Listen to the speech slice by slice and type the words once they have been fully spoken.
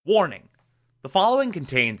Warning: the following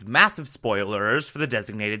contains massive spoilers for the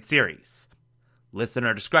designated series.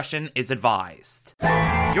 Listener discretion is advised.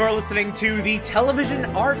 You're listening to the Television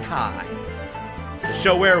Archive, the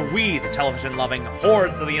show where we, the television-loving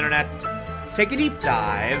hordes of the internet, take a deep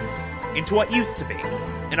dive into what used to be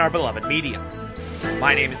in our beloved medium.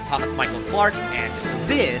 My name is Thomas Michael Clark, and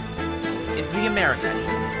this is The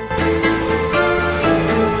Americans.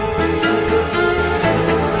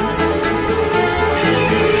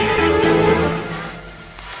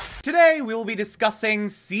 Today, we will be discussing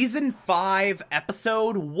Season 5,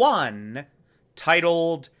 Episode 1,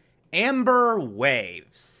 titled Amber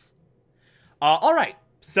Waves. Alright,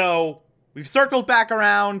 so we've circled back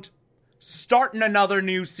around, starting another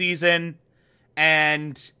new season,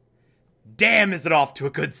 and damn is it off to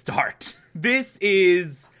a good start. This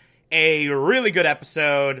is a really good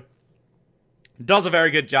episode, does a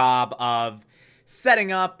very good job of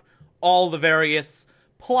setting up all the various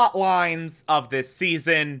plot lines of this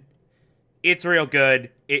season. It's real good.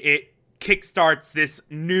 It kickstarts this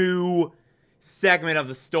new segment of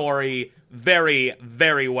the story very,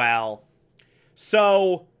 very well.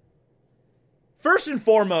 So, first and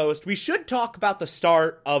foremost, we should talk about the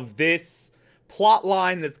start of this plot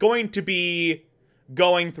line that's going to be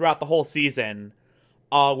going throughout the whole season,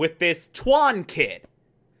 with this Tuan kid.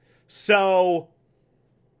 So,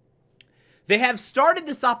 they have started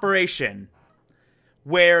this operation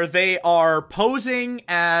where they are posing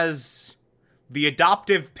as the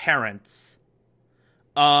adoptive parents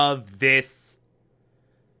of this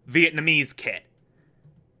Vietnamese kid.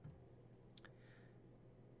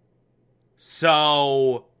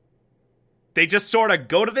 So, they just sort of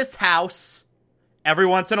go to this house every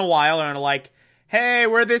once in a while and are like, hey,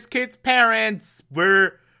 we're this kid's parents.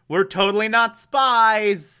 We're totally not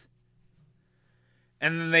spies.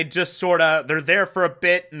 And then they just sort of, they're there for a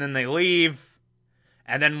bit and then they leave.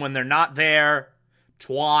 And then when they're not there,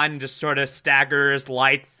 Tuan just sort of staggers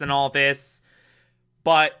lights and all this.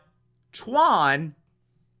 But Tuan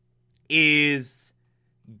is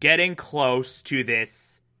getting close to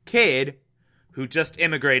this kid who just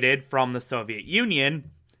immigrated from the Soviet Union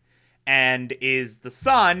and is the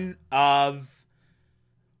son of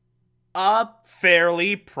a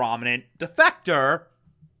fairly prominent defector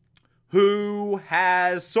who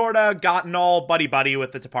has sort of gotten all buddy-buddy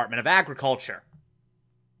with the Department of Agriculture.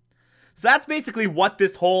 So that's basically what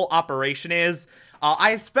this whole operation is.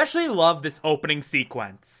 I especially love this opening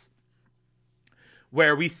sequence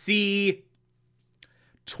where we see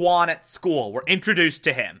Tuan at school. We're introduced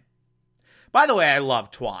to him. By the way, I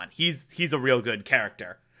love Tuan. He's a real good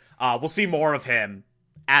character. We'll see more of him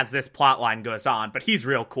as this plotline goes on, but he's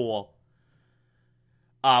real cool.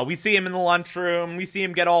 We see him in the lunchroom. We see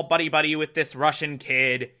him get all buddy-buddy with this Russian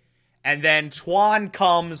kid. And then Tuan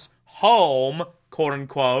comes home,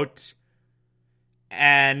 quote-unquote,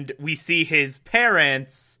 and we see his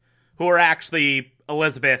parents, who are actually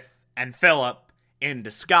Elizabeth and Philip, in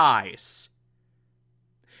disguise.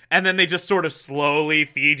 And then they just sort of slowly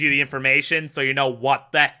feed you the information so you know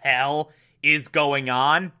what the hell is going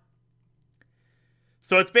on.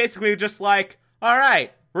 So it's basically just like,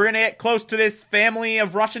 alright, we're gonna get close to this family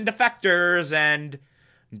of Russian defectors and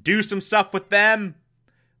do some stuff with them.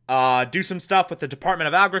 Do some stuff with the Department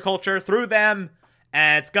of Agriculture through them.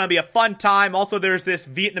 And it's gonna be a fun time. Also, there's this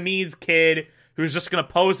Vietnamese kid who's just gonna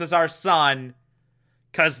pose as our son,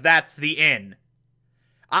 cause that's the in.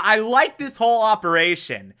 I like this whole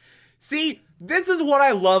operation. See, this is what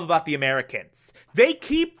I love about the Americans. They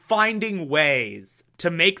keep finding ways to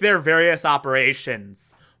make their various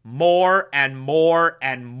operations more and more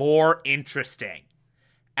and more interesting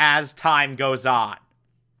as time goes on.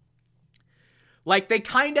 Like, they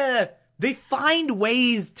find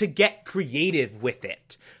ways to get creative with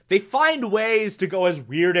it. They find ways to go as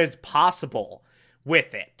weird as possible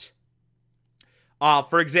with it.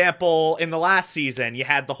 For example, in the last season, you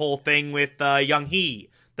had the whole thing with Young Hee,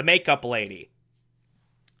 the makeup lady.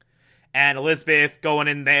 And Elizabeth going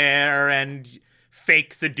in there and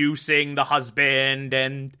fake seducing the husband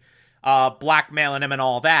and blackmailing him and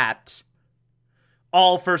all that.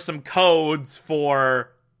 All for some codes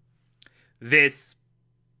for this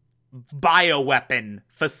bioweapon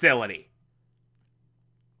facility.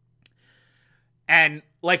 And,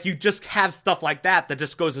 like, you just have stuff like that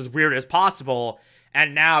just goes as weird as possible.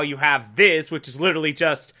 And now you have this, which is literally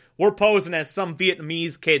just, we're posing as some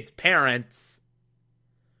Vietnamese kid's parents.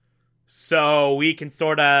 So we can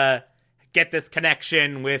sort of get this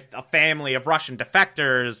connection with a family of Russian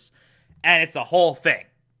defectors. And it's a whole thing.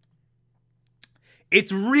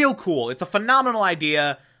 It's real cool. It's a phenomenal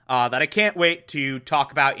idea that I can't wait to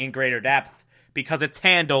talk about in greater depth, because it's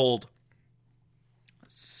handled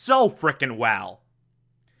so freaking well.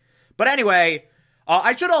 But anyway,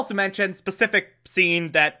 I should also mention specific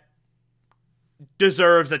scene that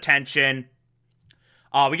deserves attention.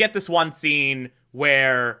 We get this one scene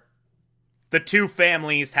where the two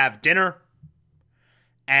families have dinner,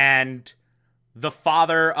 and the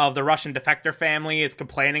father of the Russian defector family is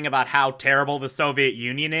complaining about how terrible the Soviet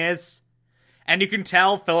Union is. And you can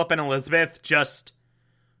tell Philip and Elizabeth just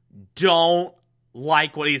don't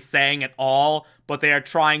like what he's saying at all, but they are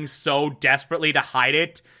trying so desperately to hide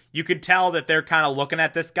it. You can tell that they're kind of looking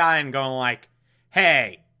at this guy and going like,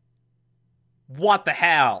 hey, what the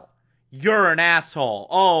hell? You're an asshole.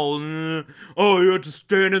 Oh, you have to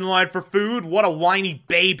stand in line for food? What a whiny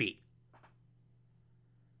baby.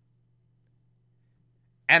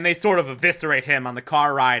 And they sort of eviscerate him on the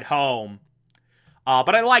car ride home.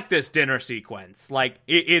 But I like this dinner sequence. Like,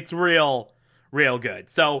 it's real good.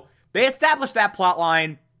 So, they established that plot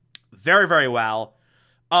line very, very well.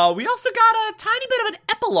 We also got a tiny bit of an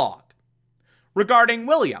epilogue regarding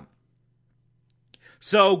William.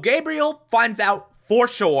 So, Gabriel finds out for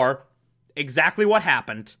sure exactly what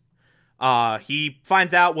happened. He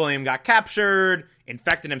finds out William got captured,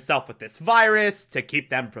 infected himself with this virus to keep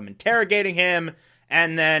them from interrogating him,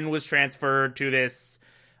 and then was transferred to this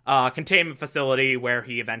containment facility where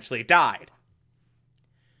he eventually died.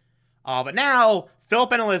 But now,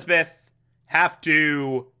 Philip and Elizabeth have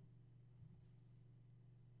to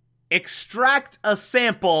extract a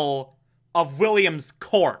sample of William's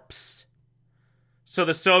corpse so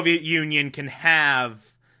the Soviet Union can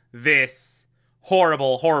have this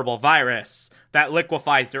horrible, horrible virus that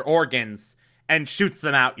liquefies their organs and shoots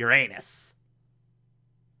them out Uranus.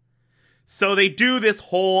 So they do this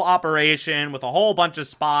whole operation with a whole bunch of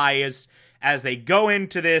spies as they go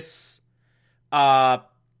into this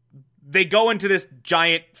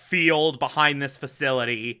giant field behind this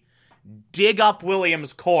facility, dig up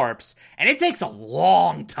William's corpse, and it takes a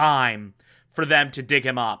long time for them to dig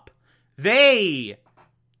him up. They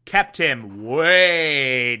kept him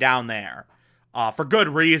way down there, for good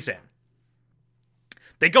reason.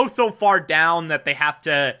 They go so far down that they have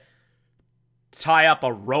to tie up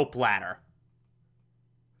a rope ladder.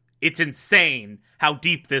 It's insane how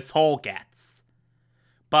deep this hole gets.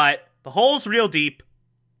 But the hole's real deep.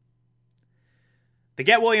 They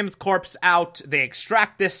get William's corpse out, they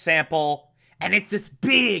extract this sample, and it's this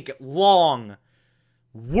big, long,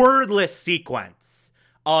 wordless sequence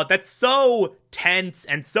that's so tense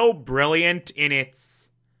and so brilliant in its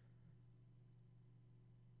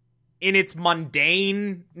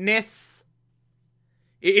mundaneness.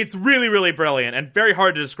 It's really, really brilliant and very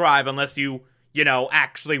hard to describe unless you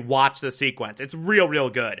actually watch the sequence. It's real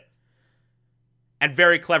good. And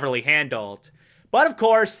very cleverly handled. But of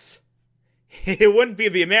course, it wouldn't be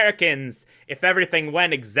the Americans if everything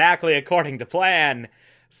went exactly according to plan.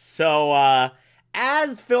 So,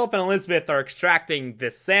 as Philip and Elizabeth are extracting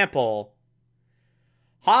this sample,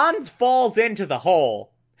 Hans falls into the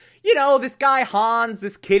hole. This guy Hans,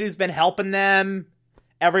 this kid who's been helping them,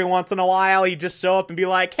 every once in a while he'd just show up and be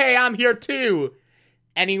like, hey, I'm here too.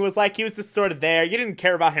 And he was just sort of there. You didn't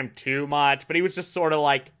care about him too much, but he was just sort of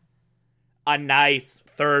like a nice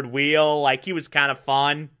third wheel. Like, he was kind of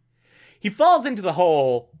fun. He falls into the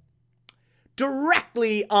hole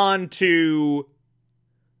directly onto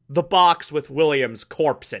the box with William's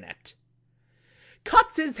corpse in it.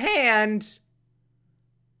 Cuts his hand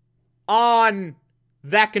on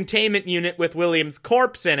that containment unit with William's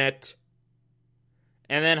corpse in it.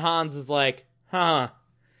 And then Hans is like,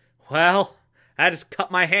 well, I just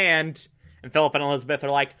cut my hand. And Philip and Elizabeth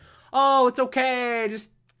are like, oh, it's okay, just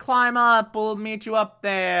climb up, we'll meet you up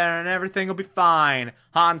there, and everything will be fine.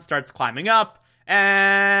 Hans starts climbing up,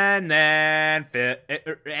 and then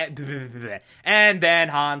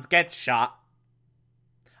Hans gets shot.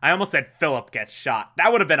 I almost said Philip gets shot.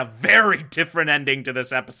 That would have been a very different ending to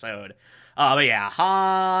this episode. But yeah,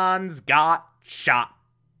 Hans got shot.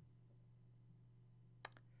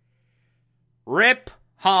 Rip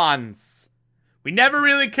Hans. We never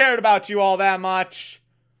really cared about you all that much,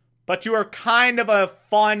 but you are kind of a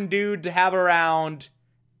fun dude to have around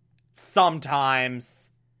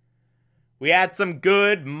sometimes. We had some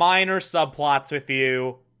good minor subplots with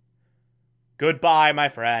you. Goodbye, my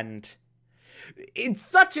friend. It's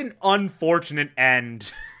such an unfortunate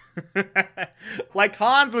end. Like,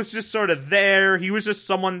 Hans was just sort of there. He was just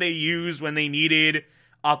someone they used when they needed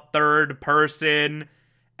a third person.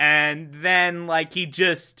 And then, he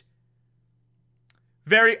just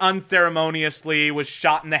very unceremoniously was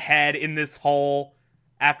shot in the head in this hole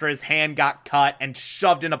after his hand got cut and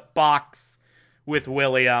shoved in a box with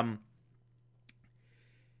William.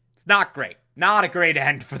 It's not great. Not a great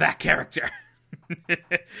end for that character.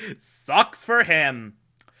 Sucks for him.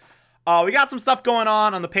 We got some stuff going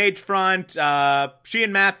on the page front. She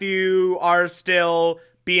and Matthew are still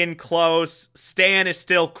being close. Stan is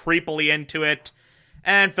still creepily into it.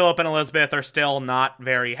 And Philip and Elizabeth are still not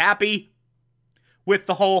very happy with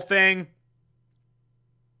the whole thing.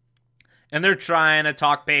 And they're trying to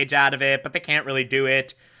talk Paige out of it, but they can't really do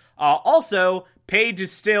it. Also, Paige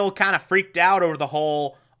is still kind of freaked out over the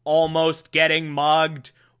whole almost getting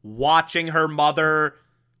mugged, watching her mother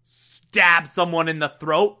stab someone in the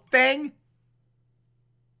throat thing.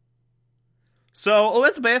 So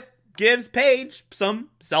Elizabeth gives Paige some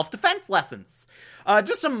self-defense lessons.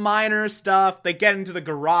 Just some minor stuff. They get into the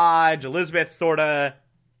garage. Elizabeth sort of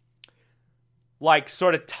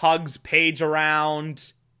tugs Paige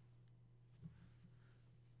around.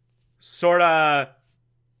 Sort of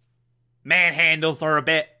manhandles her a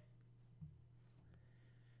bit.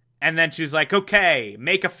 And then she's like, okay,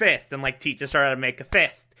 make a fist. And, teaches her how to make a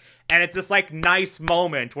fist. And it's this, nice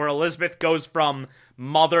moment where Elizabeth goes from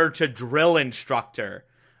mother to drill instructor.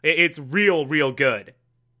 It's real, real good.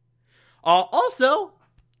 Also,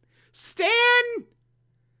 Stan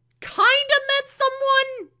kinda met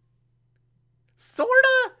someone.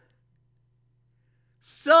 Sorta.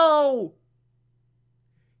 So,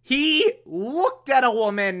 he looked at a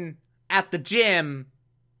woman at the gym,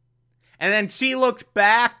 and then she looked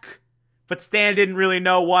back, but Stan didn't really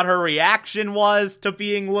know what her reaction was to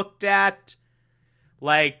being looked at.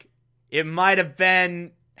 It might have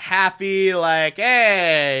been happy,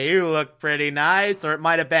 hey, you look pretty nice, or it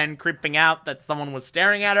might have been creeping out that someone was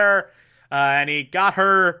staring at her, and he got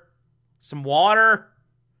her some water,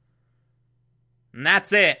 and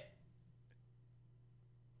that's it.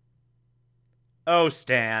 Oh,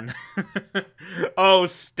 Stan. Oh,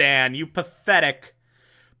 Stan, you pathetic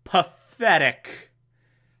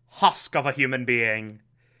husk of a human being.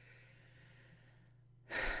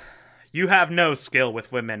 You have no skill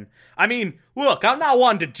with women. I mean, look, I'm not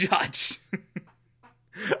one to judge.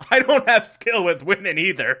 I don't have skill with women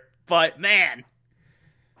either, but man.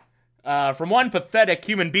 From one pathetic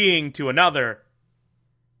human being to another,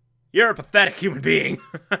 you're a pathetic human being.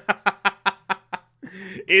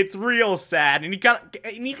 It's real sad, and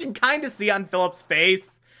you can kind of see on Philip's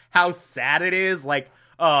face how sad it is.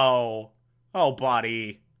 Oh,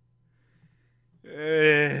 buddy.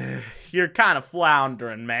 You're kind of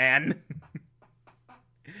floundering, man.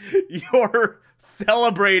 You're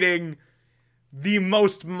celebrating the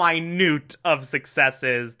most minute of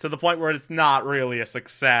successes to the point where it's not really a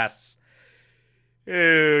success.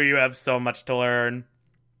 Ooh, you have so much to learn.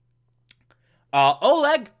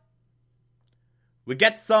 Oleg. We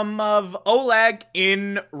get some of Oleg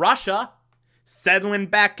in Russia, settling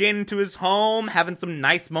back into his home, having some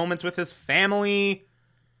nice moments with his family,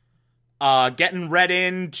 getting read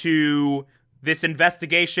into this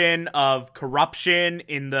investigation of corruption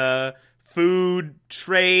in the food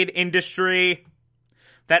trade industry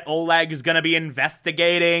that Oleg is going to be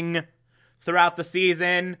investigating throughout the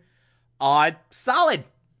season. Solid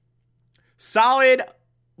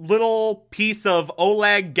little piece of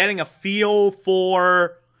Oleg getting a feel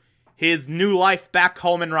for his new life back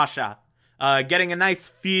home in Russia. Getting a nice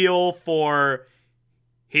feel for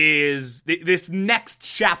this next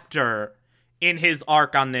chapter in his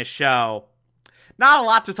arc on this show. Not a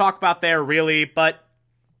lot to talk about there, really, but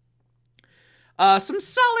some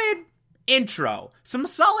solid intro. Some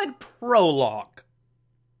solid prologue.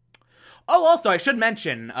 Oh, also, I should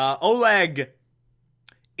mention, Oleg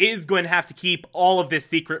is going to have to keep all of this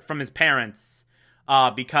secret from his parents,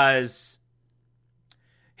 because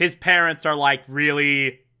his parents are,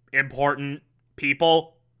 really important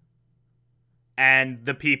people, and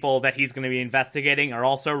the people that he's going to be investigating are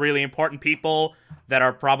also really important people that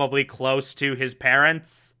are probably close to his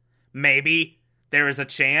parents. Maybe. There is a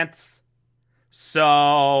chance.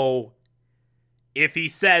 So, if he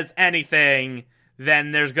says anything,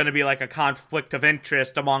 then there's going to be, a conflict of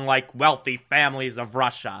interest among, wealthy families of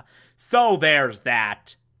Russia. So there's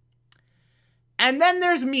that. And then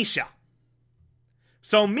there's Misha.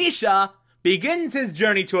 So Misha begins his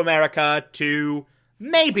journey to America to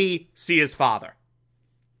maybe see his father.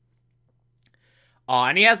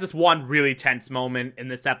 And he has this one really tense moment in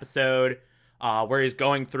this episode, where he's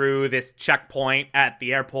going through this checkpoint at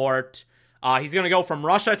the airport. He's going to go from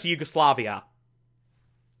Russia to Yugoslavia.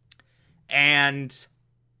 And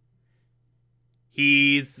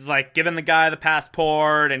he's, giving the guy the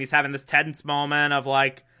passport, and he's having this tense moment of,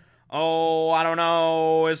 oh, I don't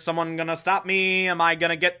know, is someone gonna stop me? Am I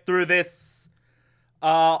gonna get through this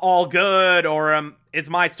all good? Or is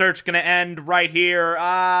my search gonna end right here?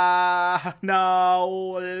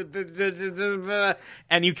 No.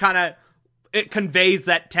 And you kind of, it conveys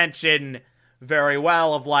that tension very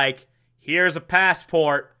well of like, here's a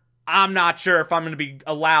passport, I'm not sure if I'm going to be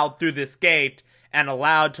allowed through this gate and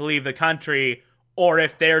allowed to leave the country, or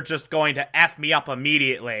if they're just going to F me up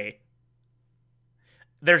immediately.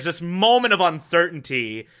 There's this moment of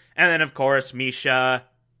uncertainty, and then of course Misha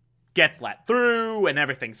gets let through, and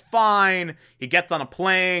everything's fine. He gets on a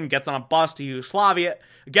plane, gets on a bus to Yugoslavia,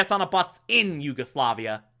 gets on a bus in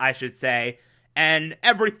Yugoslavia, I should say, and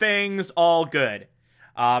everything's all good.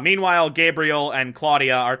 Meanwhile, Gabriel and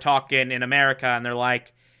Claudia are talking in America, and they're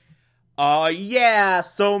like, yeah,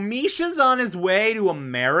 so Misha's on his way to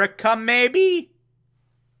America, maybe?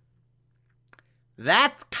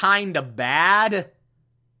 That's kinda bad.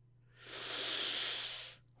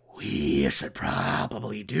 We should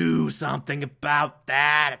probably do something about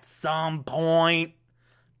that at some point.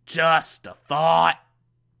 Just a thought.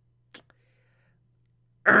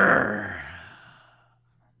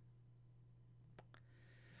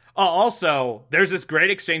 Also, there's this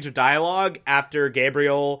great exchange of dialogue after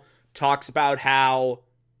Gabriel talks about how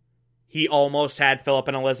he almost had Philip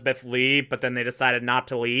and Elizabeth leave, but then they decided not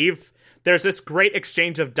to leave. There's this great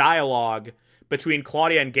exchange of dialogue between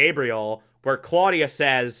Claudia and Gabriel, where Claudia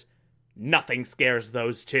says, nothing scares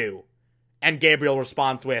those two. And Gabriel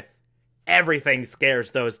responds with, everything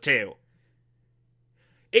scares those two.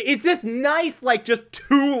 It's this nice, like, just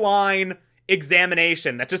two-line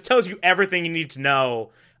examination that just tells you everything you need to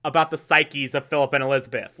know about the psyches of Philip and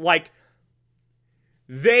Elizabeth. Like,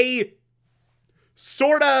 they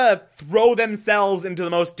sort of throw themselves into the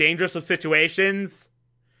most dangerous of situations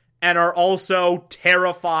and are also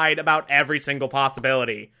terrified about every single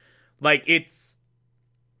possibility. Like, it's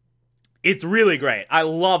really great. I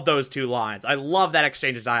love those two lines. I love that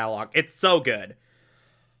exchange of dialogue. It's so good.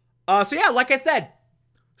 So yeah, like I said,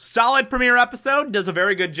 solid premiere episode. Does a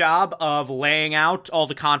very good job of laying out all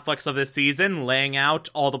the conflicts of this season, laying out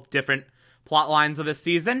all the different plot lines of this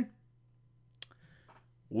season.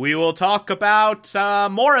 We will talk about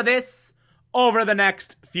more of this over the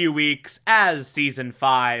next few weeks as Season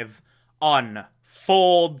 5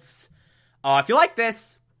 unfolds. If you like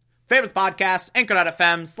this, favorite podcast,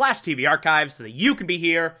 anchor.fm/TV archives, so that you can be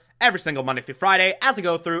here every single Monday through Friday as I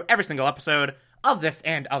go through every single episode of this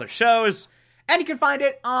and other shows. And you can find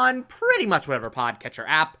it on pretty much whatever podcatcher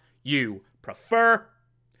app you prefer.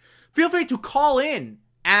 Feel free to call in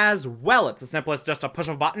as well. It's as simple as just a push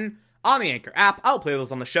of a button on the Anchor app. I'll play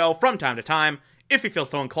those on the show from time to time if you feel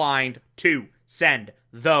so inclined to send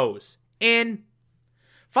those in.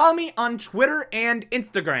 Follow me on Twitter and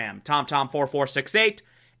Instagram, TomTom4468,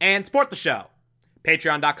 and support the show.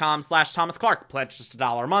 Patreon.com/Thomas Clark. Pledge just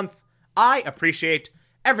 $1 a month. I appreciate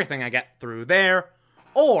everything I get through there.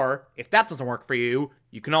 Or, if that doesn't work for you,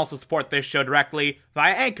 you can also support this show directly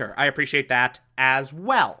via Anchor. I appreciate that as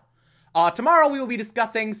well. Tomorrow we will be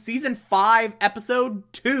discussing Season 5,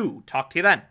 Episode 2. Talk to you then.